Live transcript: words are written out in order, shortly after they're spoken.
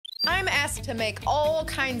I'm asked to make all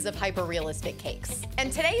kinds of hyper-realistic cakes,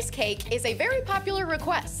 and today's cake is a very popular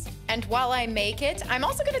request. And while I make it, I'm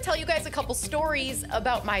also gonna tell you guys a couple stories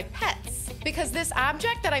about my pets, because this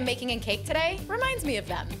object that I'm making in cake today reminds me of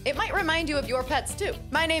them. It might remind you of your pets too.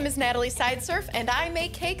 My name is Natalie Sideserf, and I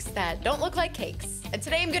make cakes that don't look like cakes. And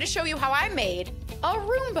today I'm gonna show you how I made a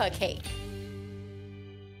Roomba cake.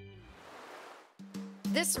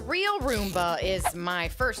 This real Roomba is my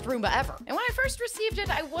first Roomba ever. And when I first received it,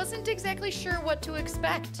 I wasn't exactly sure what to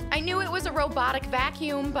expect. I knew it was a robotic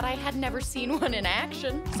vacuum, but I had never seen one in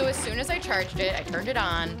action. So as soon as I charged it, I turned it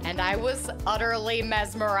on, and I was utterly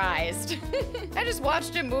mesmerized. I just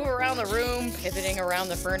watched it move around the room, pivoting around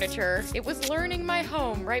the furniture. It was learning my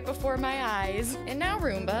home right before my eyes. And now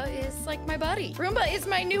Roomba is like my buddy. Roomba is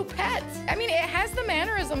my new pet. I mean, it has the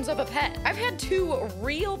mannerisms of a pet. I've had 2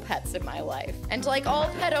 real pets in my life, and like all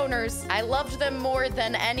pet owners, I loved them more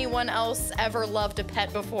than anyone else ever loved a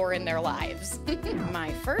pet before in their lives.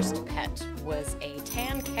 My first pet was a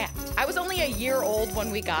tan cat. I was only a year old when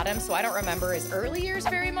we got him, so I don't remember his early years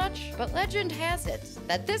very much, but legend has it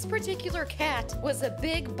that this particular cat was a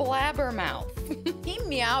big blabbermouth. He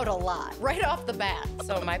meowed a lot right off the bat,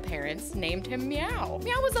 so my parents named him Meow.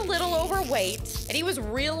 Meow was a little overweight, and he was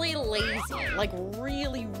really lazy, like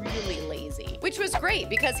really lazy, which was great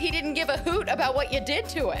because he didn't give a hoot about what you did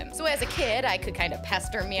to him. So as a kid, I could kind of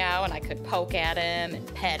pester Meow, and I could poke at him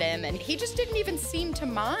and pet him, and he just didn't even seem to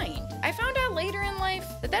mind. I found out later in life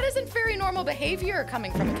that that isn't very normal behavior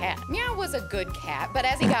coming from a cat. Meow was a good cat, but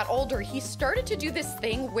as he got older, he started to do this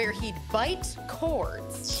thing where he'd bite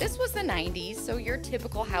cords. This was the 90s, so your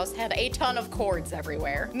typical house had a ton of cords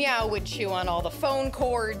everywhere. Meow would chew on all the phone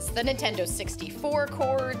cords, the Nintendo 64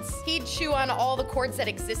 cords. He'd chew on all the cords that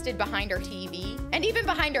existed behind our TV, and even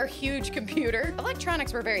behind our huge computer.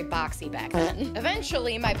 Electronics were very boxy back then.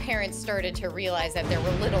 Eventually, my parents started to realize that there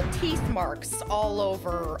were little teeth marks all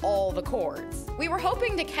over all the cords. We were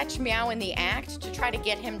hoping to catch Meow in the act to try to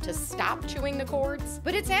get him to stop chewing the cords,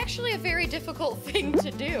 but it's actually a very difficult thing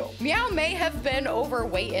to do. Meow may have been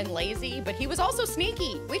overweight and lazy, but he was also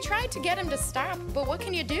sneaky. We tried to get him to stop, but what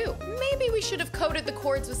can you do? Maybe we should have coated the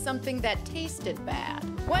cords with something that tasted bad.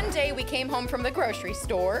 One day we came home from the grocery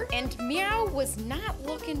store, and Meow was not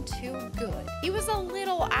looking too good. He was a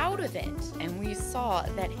little out of it, and we saw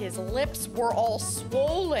that his lips were all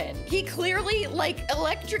swollen. He clearly, like,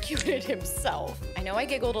 electrocuted himself. I know I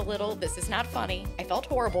giggled a little. This is not funny. I felt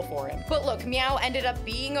horrible for him. But look, Meow ended up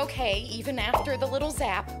being okay even after the little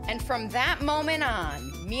zap, and from that moment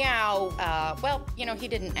on, Meow, well, you know, he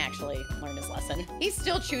didn't actually learn his lesson. He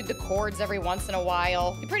still chewed the cords every once in a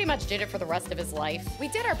while. He pretty much did it for the rest of his life. We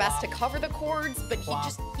did our best to cover the cords, but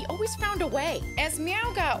he always found a way. As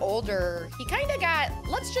Meow got older, he kind of got,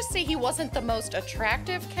 let's just say he wasn't the most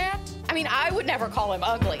attractive cat. I mean, I would never call him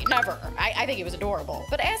ugly, never. I think he was adorable.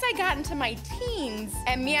 But as I got into my teens,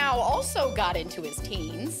 and Meow also got into his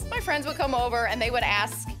teens, my friends would come over and they would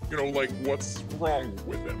ask, you know, like, what's wrong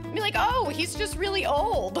with him? I'd be like, oh, he's just really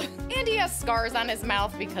old. And he has scars on his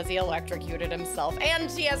mouth because he electrocuted himself.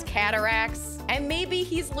 And he has cataracts. And maybe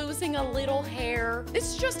he's losing a little hair.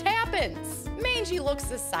 This just happens. Mangy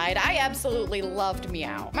looks aside, I absolutely loved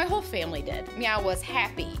Meow. My whole family did. Meow was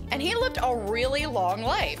happy. And he lived a really long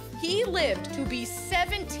life. He lived to be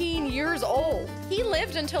 17 years old. He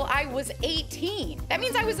lived until I was 18. That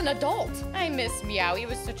means I was an adult. I miss Meow. He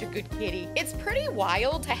was such a good kitty. It's pretty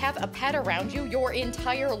wild to have a pet around you your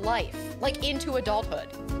entire life, like into adulthood.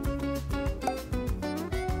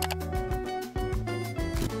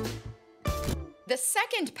 The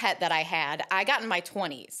second pet that I had, I got in my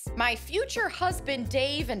 20s. My future husband,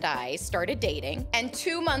 Dave, and I started dating, and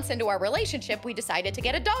 2 months into our relationship, we decided to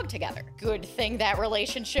get a dog together. Good thing that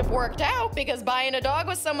relationship worked out, because buying a dog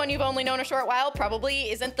with someone you've only known a short while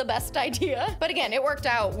probably isn't the best idea. But again, it worked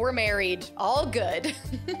out. We're married. All good.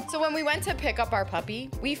 So when we went to pick up our puppy,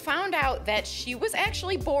 we found out that she was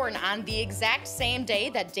actually born on the exact same day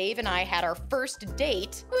that Dave and I had our first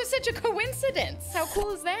date. It was such a coincidence. How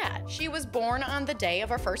cool is that? She was born on the day of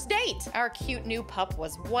our first date. Our cute new pup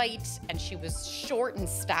was white, and she was short and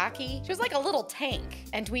stocky. She was like a little tank,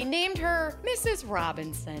 and we named her Mrs.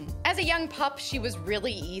 Robinson. As a young pup, she was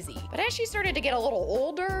really easy, but as she started to get a little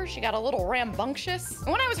older, she got a little rambunctious.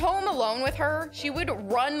 And when I was home alone with her, she would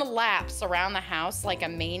run laps around the house like a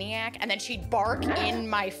maniac, and then she'd bark in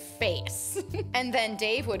my face. And then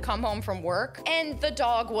Dave would come home from work, and the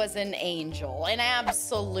dog was an angel, an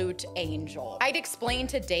absolute angel. I'd explain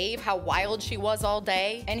to Dave how wild she was all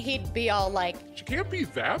day, and he'd be all like, she can't be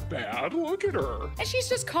that bad, look at her. And she's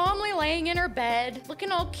just calmly laying in her bed, looking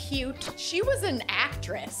all cute. She was an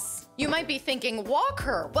actress. You might be thinking, walk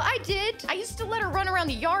her. Well, I did. I used to let her run around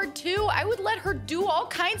the yard too. I would let her do all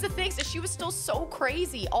kinds of things, and she was still so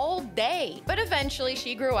crazy all day. But eventually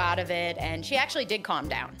she grew out of it, and she actually did calm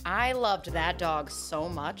down. I loved that dog so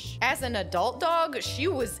much. As an adult dog, she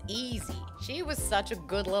was easy. She was such a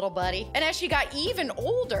good little buddy. And as she got even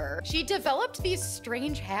older, she developed these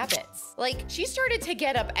strange habits. Like, she started to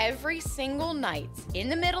get up every single night in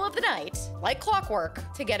the middle of the night, like clockwork,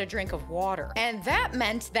 to get a drink of water. And that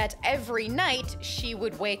meant that every night she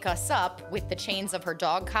would wake us up with the chains of her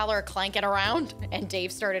dog collar clanking around. And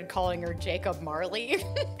Dave started calling her Jacob Marley.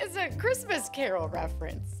 It's a Christmas Carol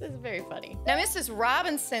reference. It's very funny. Now, Mrs.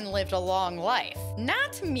 Robinson lived a long life.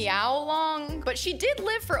 Not meow long, but she did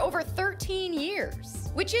live for over 13 years,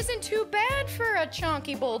 which isn't too bad for a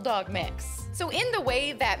chunky bulldog mix. So in the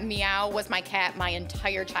way that Meow was my cat my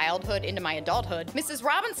entire childhood into my adulthood, Mrs.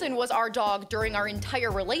 Robinson was our dog during our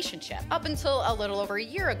entire relationship, up until a little over a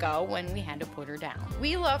year ago when we had to put her down.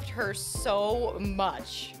 We loved her so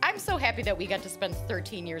much. I'm so happy that we got to spend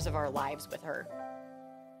 13 years of our lives with her.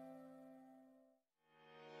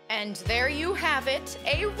 And there you have it,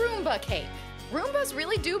 a Roomba cake. Roombas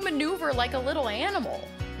really do maneuver like a little animal.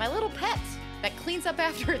 My little pet that cleans up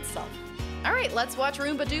after itself. All right, let's watch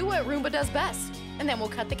Roomba do what Roomba does best, and then we'll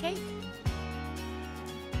cut the cake.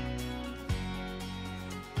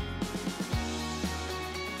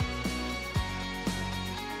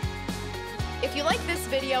 If you like this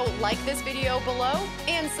video below,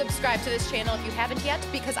 and subscribe to this channel if you haven't yet,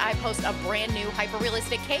 because I post a brand new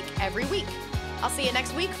hyper-realistic cake every week. I'll see you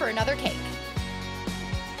next week for another cake.